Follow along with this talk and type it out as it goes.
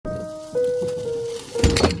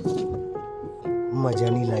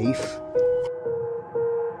Majani life.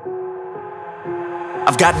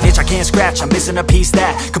 I've got an itch I can't scratch, I'm missing a piece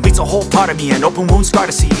that completes a whole part of me, an open wound scar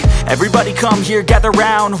to see. Everybody come here, gather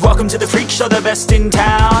round, welcome to the freak show, the best in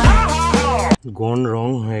town. Gone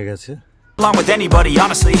wrong হয়ে গেছে Along with anybody,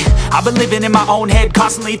 honestly, I've been living in my own head,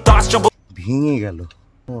 constantly thoughts jumble. ভেঙে গেল।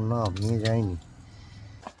 ও না, ভেঙে যায়নি।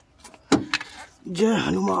 জয়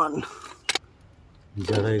হনুমান।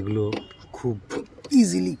 যারা এগুলো খুব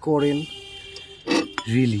ইজিলি করেন,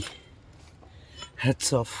 রিয়েলি হ্যাটস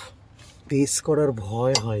অফ। পেস করার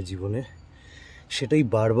ভয় হয় জীবনে, সেটাই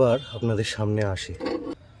বারবার আপনাদের সামনে আসে।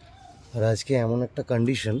 আর আজকে এমন একটা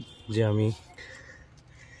কন্ডিশন যে আমি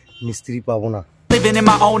মিস্ত্রি পাবো না। Living in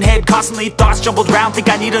my own head, constantly thoughts jumbled round, think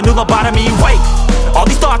I need a new lobotomy. Wait, all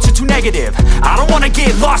these thoughts are too negative, I don't wanna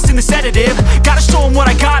get lost in the sedative. Gotta show them what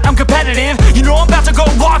I got, I'm competitive. You know I'm about to go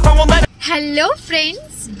off, I won't let it. Hello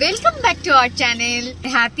friends, welcome back to our channel.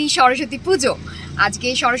 Happy Saraswati Pujo. আজকে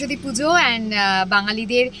সরস্বতী পুজো and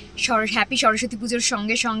বাঙালিদের happy Saraswati পুজোর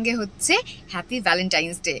সঙ্গে সঙ্গে হচ্ছে happy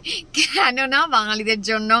Valentine's day. কেননা বাঙালিদের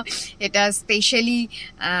জন্য এটা স্পেশালি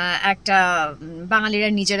একটা বাঙালিরা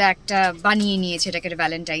নিজেরা একটা বানিয়ে নিয়েছে এটাকে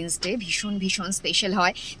ভ্যালেন্টাইন্স ডে। ভীষণ ভীষণ স্পেশাল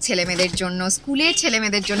হয় ছেলেমেয়েদের জন্য, স্কুলের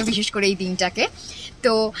ছেলেমেয়েদের জন্য বিশেষ করে এই দিনটাকে।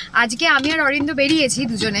 তো আজকে আমি আর অরিন্দ বেরিয়েছি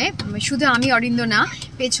দুজনে, শুধু আমি অরিন্দ না,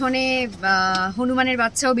 পেছনে হনুমানের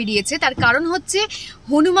বাচ্চাও বেরিয়েছে। তার কারণ হচ্ছে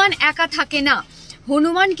হনুমান একা থাকে না,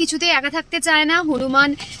 হনুমান কিছুতেই একা থাকতে চায় না। হনুমান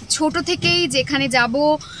ছোট থেকেই যেখানে যাব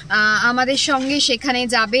আমাদের সঙ্গে সেখানে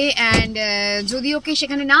যাবে, অ্যান্ড যদি ওকে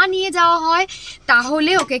সেখানে না নিয়ে যাওয়া হয়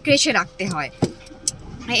তাহলে ওকে ক্রেশে রাখতে হয়।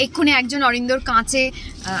 এক্ষুনি একজন অরিন্দর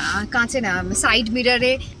কাঁচে না সাইড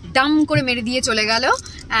মিরারে দাম করে মেরে দিয়ে চলে গেল।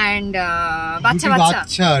 অ্যান্ড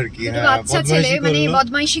বাচ্চা আর কি, বাচ্চা ছেলে মানে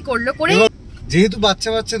বদমাইশি করলো করে, যেহেতু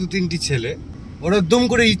বাচ্চা দু তিনটি ছেলে, ওরা দুম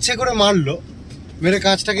করে ইচ্ছে করে মারলো, মেরে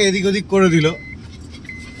কাজটাকে এদিক ওদিক করে দিল,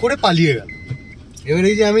 করে পালিয়ে গেল। এবার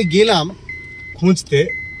এই যে আমি গেলাম খুঁজতে,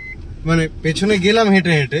 মানে পেছনে গেলাম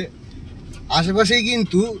হেঁটে হেঁটে, আশেপাশেই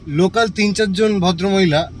কিন্তু লোকাল ৩-৪ জন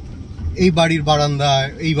ভদ্রমহিলা এই বাড়ির বারান্দায়,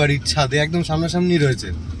 এই বাড়ির ছাদে একদম সামনাসামনি রয়েছে।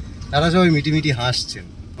 তারা সবাই মিটিমিটি হাসছেন।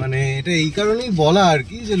 মানে এটা এই কারণেই বলা আর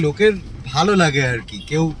কি, যে লোকের ভালো লাগে আর কি,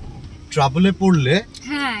 কেউ ট্রাবলে পড়লে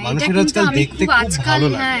মানুষের আজকাল দেখতে খুব ভালো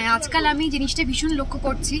লাগে। হ্যাঁ, আজকাল আমি জিনিসটা ভীষণ লক্ষ্য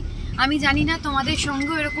করছি। আমি জানি না তোমাদের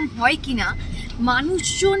সঙ্গেও এরকম হয় কিনা,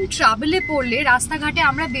 মানুষজন ট্রাভেলে পড়লে রাস্তাঘাটে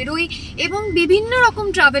আমরা বেরোই এবং বিভিন্ন রকম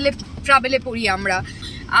ট্রাভেলে পড়ি আমরা।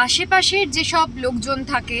 আশেপাশের যেসব লোকজন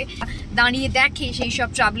থাকে দাঁড়িয়ে দেখে সেই সব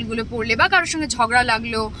ট্রাভেলগুলো পড়লে, বা কারোর সঙ্গে ঝগড়া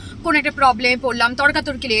লাগলো, কোনো একটা প্রবলেমে পড়লাম,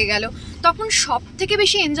 তর্কাতর্কি লেগে গেল, তখন সব থেকে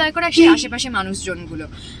বেশি এনজয় করা সেই আশেপাশে মানুষজনগুলো।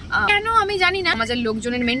 কেন আমি জানি না, আমাদের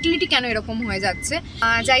লোকজনের মেন্টালিটি কেন এরকম হয়ে যাচ্ছে।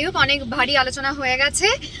 যাই হোক, অনেক ভারী আলোচনা হয়ে গেছে।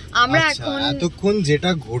 আমরা এতক্ষণ যেটা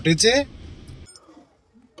ঘটেছে।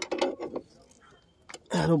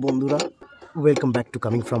 হ্যালো বন্ধুরা, welcome back to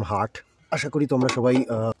coming from heart. আশা করি তোমরা সবাই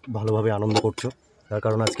ভালোভাবে আনন্দ করছো, তার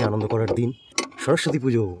কারণ আজকে আনন্দ করার দিন, সরস্বতী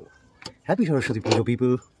পুজো। হ্যাপি সরস্বতী পুজো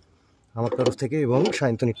পিপল, আমার তরফ থেকে এবং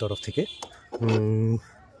সায়ন্তনীর তরফ থেকে।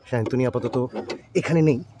 সায়ন্তনী আপাতত এখানে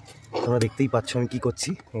নেই, তোমরা দেখতেই পাচ্ছ আমি কি করছি।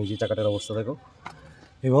 এই যে চাকাটার অবস্থা দেখো।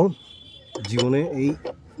 এবং জীবনে এই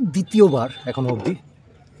দ্বিতীয়বার এখনো অবধি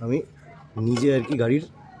আমি নিজে আর কি গাড়ির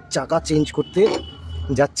চাকা চেঞ্জ করতে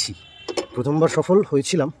যাচ্ছি। প্রথমবার সফল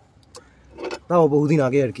হয়েছিলাম, তাও বহুদিন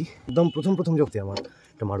আগে আর কি, একদম প্রথম যখন আমার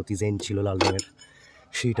একটা মারুতি জেন ছিল লাল রঙের,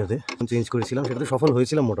 সেইটাতে চেঞ্জ করেছিলাম, সেটাতে সফল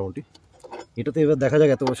হয়েছিলাম মোটামুটি। এটাতে এবার দেখা যাক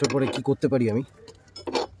এত বছর পরে কি করতে পারি আমি।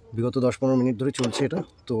 বিগত 10-15 মিনিট ধরে চলছে এটা।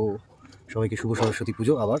 তো সবাইকে শুভ সরস্বতী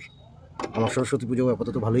পুজো। আবার আমার সরস্বতী পুজো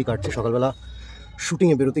আপাতত ভালোই কাটছে। সকালবেলা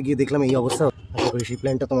শুটিংয়ে বেরোতে গিয়ে দেখলাম এই অবস্থা। আশা করি সেই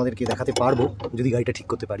প্ল্যানটা তোমাদেরকে দেখাতে পারবো যদি গাড়িটা ঠিক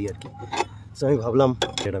করতে পারি আর কি। তো আমি ভাবলাম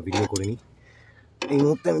এটা ভিডিও করে নিই। এই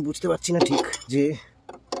মুহূর্তে আমি বুঝতে পারছি না ঠিক যে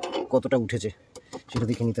কতটা উঠেছে, সেটা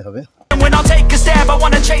দেখে নিতে হবে। When I'll take a stab, I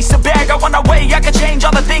wanna chase a bag, I wanna weigh, I can change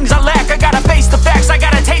all the things I lack. I gotta face the facts, I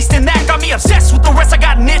got a taste in that. Got me obsessed with the rest, I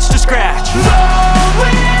got an itch to scratch.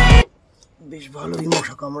 বেশ ভালোই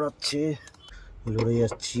মশা কামড়াচ্ছে, লড়ে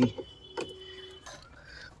যাচ্ছি।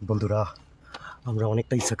 বন্ধুরা, আমরা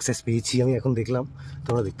অনেকটাই success পেয়েছি। আমি এখন দেখলাম,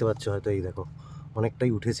 তোমরা দেখতে পাচ্ছ হয়তো, এই দেখো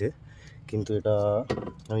অনেকটাই উঠেছে, কিন্তু এটা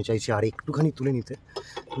আমি চাইছি আর একটুখানি তুলে নিতে,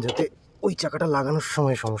 যাতে ওই চাকাটা লাগানোর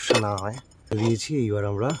সময় সমস্যা না হয়। দিয়েছি, এইবার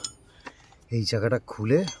আমরা এই চাকাটা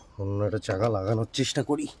খুলে অন্য একটা চাকা লাগানোর চেষ্টা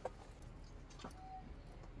করি।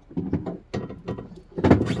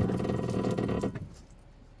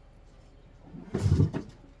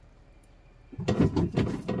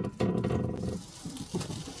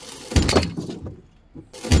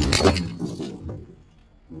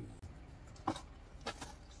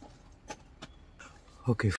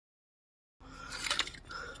 ওকে,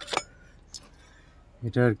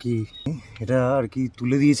 এটা আর কি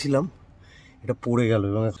তুলে দিয়েছিলাম, এটা পড়ে গেল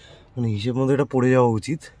এবং মানে হিসেব মতো এটা পড়ে যাওয়া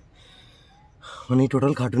উচিত। মানে এই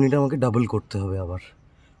টোটাল খাটুনিটা আমাকে ডাবল করতে হবে আবার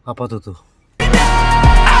আপাতত।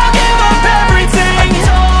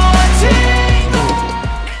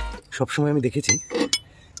 সবসময় আমি দেখেছি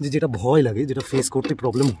যে যেটা ভয় লাগে, যেটা ফেস করতে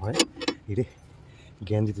প্রবলেম হয়, এরে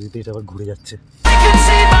জ্ঞান দিতে দিতে এটা আবার ঘুরে যাচ্ছে।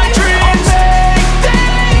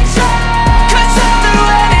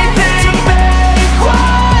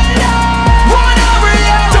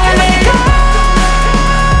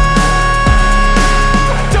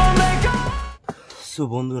 সো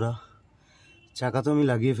বন্ধুরা, চাকা তো আমি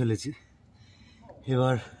লাগিয়ে ফেলেছি,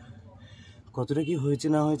 এবার কতটা কি হয়েছে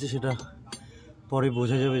না হয়েছে সেটা পরে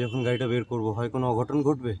বোঝা যাবে যখন গাড়িটা বের করব। হয় কোনো অঘটন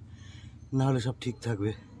ঘটবে, না হলে সব ঠিক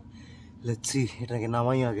থাকবে। লেটস সি, এটাকে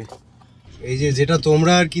নামাই আগে। এই যে যেটা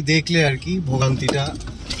তোমরা আর কি দেখলে আর কি ভোগান্তিটা,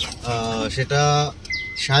 সেটা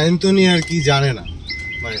সায়ন্তনী আর কি জানে না,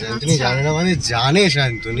 মানে সায়ন্তনী জানে না মানে জানে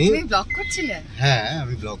সায়ন্তনী। ব্লগ করছিলে? হ্যাঁ,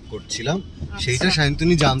 আমি ব্লগ করছিলাম। সেইটা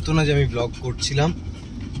সায়ন্তনী জানতো না যে আমি ব্লগ করছিলাম।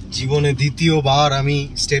 জীবনে দ্বিতীয়বার আমি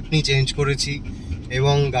স্টেপনি চেঞ্জ করেছি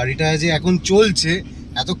এবং গাড়িটা যে এখন চলছে,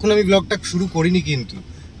 এতক্ষণ আমি ব্লগটা শুরু করিনি, কিন্তু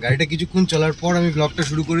গাড়িটা কিছুক্ষণ চলার পর আমি ব্লগটা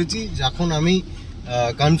শুরু করেছি, যখন আমি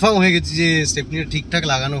কনফার্ম হয়ে গেছি যে স্টেপনিটা ঠিকঠাক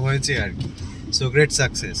লাগানো হয়েছে আর কি। So great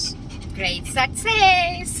success.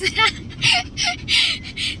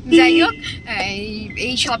 যাই হোক,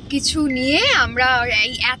 এই সব কিছু নিয়ে আমরা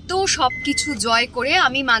এই এত সব কিছু জয় করে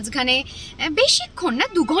আমি মাঝখানে বেশিক্ষণ না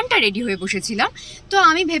 2 ঘন্টা রেডি হয়ে বসেছিলাম। তো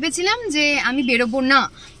আমি ভেবেছিলাম যে আমি বেরোবো না,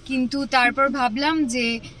 কিন্তু তারপর ভাবলাম যে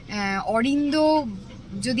অরিন্দ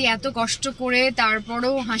যদি এত কষ্ট করে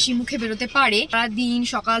তারপরও হাসি মুখে বেরোতে পারে সারাদিন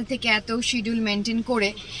সকাল থেকে এত শিডিউল মেনটেন করে,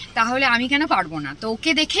 তাহলে আমি কেন পারবো না? তো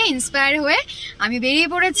ওকে দেখে ইন্সপায়ার হয়ে আমি বেরিয়ে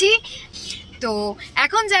পড়েছি। তো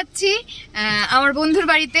এখন যাচ্ছি আমার বন্ধুর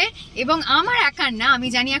বাড়িতে, এবং আমার একার না, আমি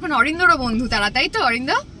জানি এখন অরিন্দরও বন্ধু তারা, তাই তো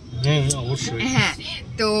অরিন্দ? হ্যাঁ,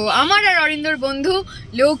 তো আমার আর অরিন্দর বন্ধু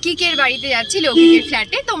লৌকিকের বাড়িতে যাচ্ছি, লৌকিকের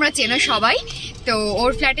ফ্ল্যাটে। তোমরা চেনো সবাই, তো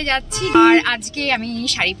ওর ফ্ল্যাটে যাচ্ছি। আর আজকে আমি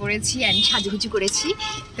শাড়ি পরেছি অ্যান্ড সাজুগুজু করেছি।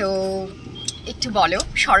 তো একটু বলো,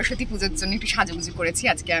 সরস্বতী পুজোর জন্য একটু সাজুগুজু করেছি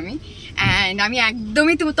আজকে আমি। অ্যান্ড আমি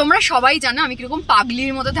একদমই, তোমরা সবাই জানো আমি কীরকম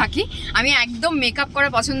পাগলির মতো থাকি, আমি একদম মেকআপ করা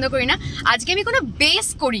পছন্দ করি না। আজকে আমি কোনো বেস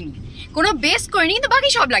করিনি, কিন্তু বাকি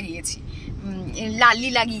সব লাগিয়েছি। লালি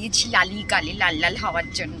লাগিয়েছি, লালি গালে লাল লাল হওয়ার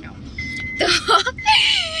জন্য। তো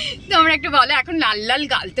তোমরা একটু বলো, এখন লাল লাল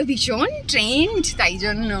গাল তো ভীষণ ট্রেন্ড, তাই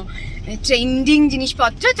জন্য ট্রেন্ডিং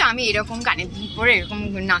জিনিসপত্র। তো আমি এরকম কানের দুল পরে, এরকম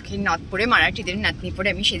নাকের নথ পরে, মারাঠিদের নাতনি পরে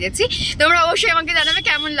আমি সেজেছি। তোমরা অবশ্যই আমাকে জানাবে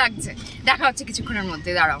কেমন লাগছে। দেখা হচ্ছে কিছুক্ষণের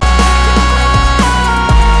মধ্যে, দাঁড়াও।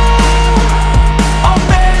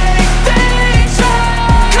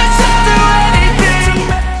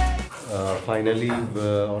 ফাইনালি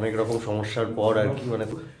অনেক রকম সমস্যার পর আর কি, মানে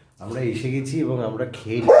আমরা এসে গেছি এবং আমরা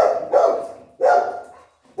খেয়ে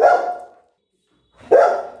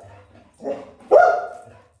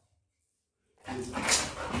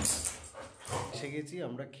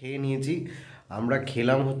নিয়েছি। আমরা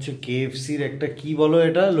খেলাম হচ্ছে KFCর একটা, কি বলো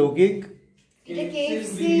এটা লৌকিক? এটা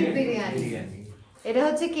KFCর বিরিয়ানি। এটা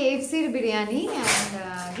হচ্ছে KFCর বিরিয়ানি।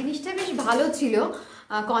 জিনিসটা বেশ ভালো ছিল,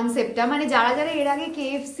 কনসেপ্টটা। মানে যারা যারা এর আগে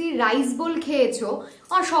KFC রাইস বোল খেয়েছো,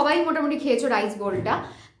 সবাই মোটামুটি খেয়েছো রাইস বোলটা।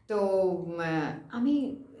 তো আমি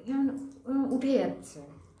উঠে যাচ্ছে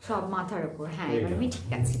সব মাথার উপর। হ্যাঁ, এবার আমি ঠিক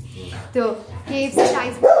আছি। তো KFC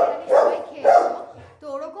রাইস বোল সবাই খেয়েছো, তো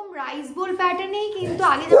ওরকম রাইস বোল প্যাটার্নেই, কিন্তু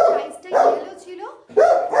আগে যখন রাইসটা ইয়েলো ছিল,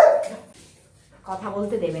 কথা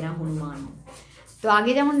বলতে দেবে না হনুমান। তো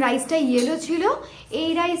আগে যেমন রাইসটা ইয়েলো ছিল, এই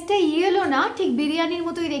রাইসটা ইয়েলো না, ঠিক বিরিয়ানির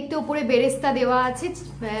মতোই দেখতে। ওপরে বেরেস্তা দেওয়া আছে,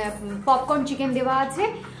 পপকর্ন চিকেন দেওয়া আছে,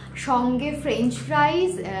 সঙ্গে ফ্রেঞ্চ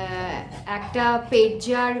ফ্রাইজ, একটা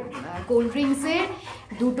পেটজার কোল্ড ড্রিঙ্কসের,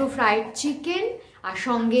 2টো ফ্রাইড চিকেন, আর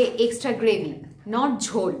সঙ্গে এক্সট্রা গ্রেভি, নট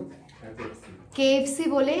ঝোল। KFC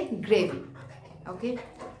বলে গ্রেভি। ওকে,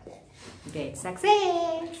 গ্রেট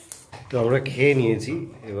সাকসেস। তো আমরা খেয়ে নিয়েছি,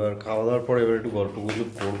 এবার খাওয়া দাওয়ার পর এবার একটু গল্প গুজব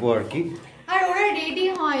করবো আর কি। আর ওরা রেডি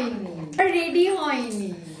হয়নি।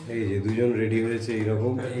 এই যে দুজন রেডি হয়েছে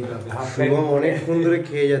এইরকম। শুভম অনেকক্ষণ ধরে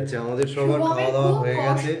খেয়ে যাচ্ছে, আমাদের সবার খাওয়া দাওয়া হয়ে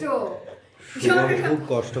গেছে। শুভম খুব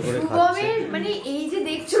কষ্ট করে খাচ্ছে। মানে এই যে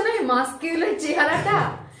দেখছো না মাস্কিউলার চেহারাটা,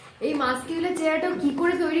 এই মাস্কিউলার চেহারাটা কি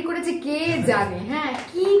করে তৈরি করেছে কে জানে। হ্যাঁ,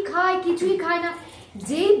 কি খায়? কিছুই খায় না।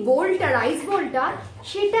 যে বোলটা, রাইস বোলটা,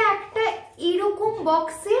 সেটা একটা এরকম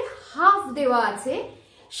বক্সে হাফ দেওয়া আছে,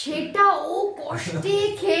 সেটা ও কষ্টে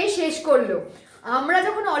খেয়ে শেষ করলো। আমরা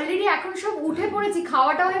যখন অলরেডি এখন সব উঠে পড়েছি,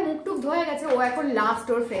 খাওয়াটা হয়ে মুখ টুক ধোয়া গেছে, ও এখন লাস্ট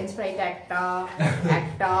ওর ফ্রেঞ্চ ফ্রাইটা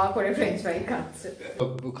একটা করে ফ্রেঞ্চ ফ্রাই খাচ্ছে।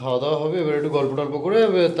 খাওয়া দাওয়া হবে, এবার একটু গল্প টল্প করে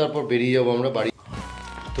তারপর বেরিয়ে যাবো আমরা বাড়ি।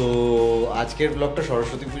 তো আজকের ব্লগটা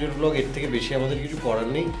সরস্বতী পুজোর ব্লগ, এর থেকে বেশি আমাদের কিছু করার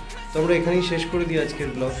নেই, তো আমরা এখানেই শেষ করে দিই আজকের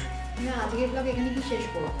ব্লগ। না, আজকের ব্লগ এখানে কি শেষ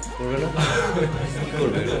করব? করবে না? কি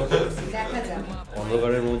করবে? দেখা যাবে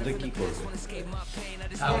অন্ধকারের মধ্যে কি করবে?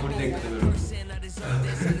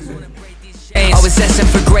 Always asking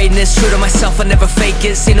for greatness, true to myself, I never fake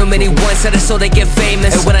it. Seen too many ones that are so they get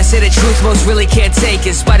famous. And when I say the truth, most really can't take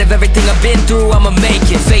it. In spite of everything I've been through, I'ma make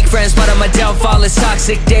it. Fake friends, but on my downfall is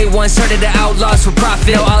toxic. Day one, started to outlaws for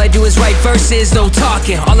profit. Now all I do is write verses, no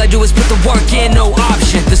talking. All I do is put the work in, no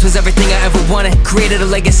option. This was everything I ever wanted. Created a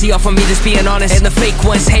legacy off of me just being honest. And the fake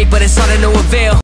ones hate, but it's all to no avail.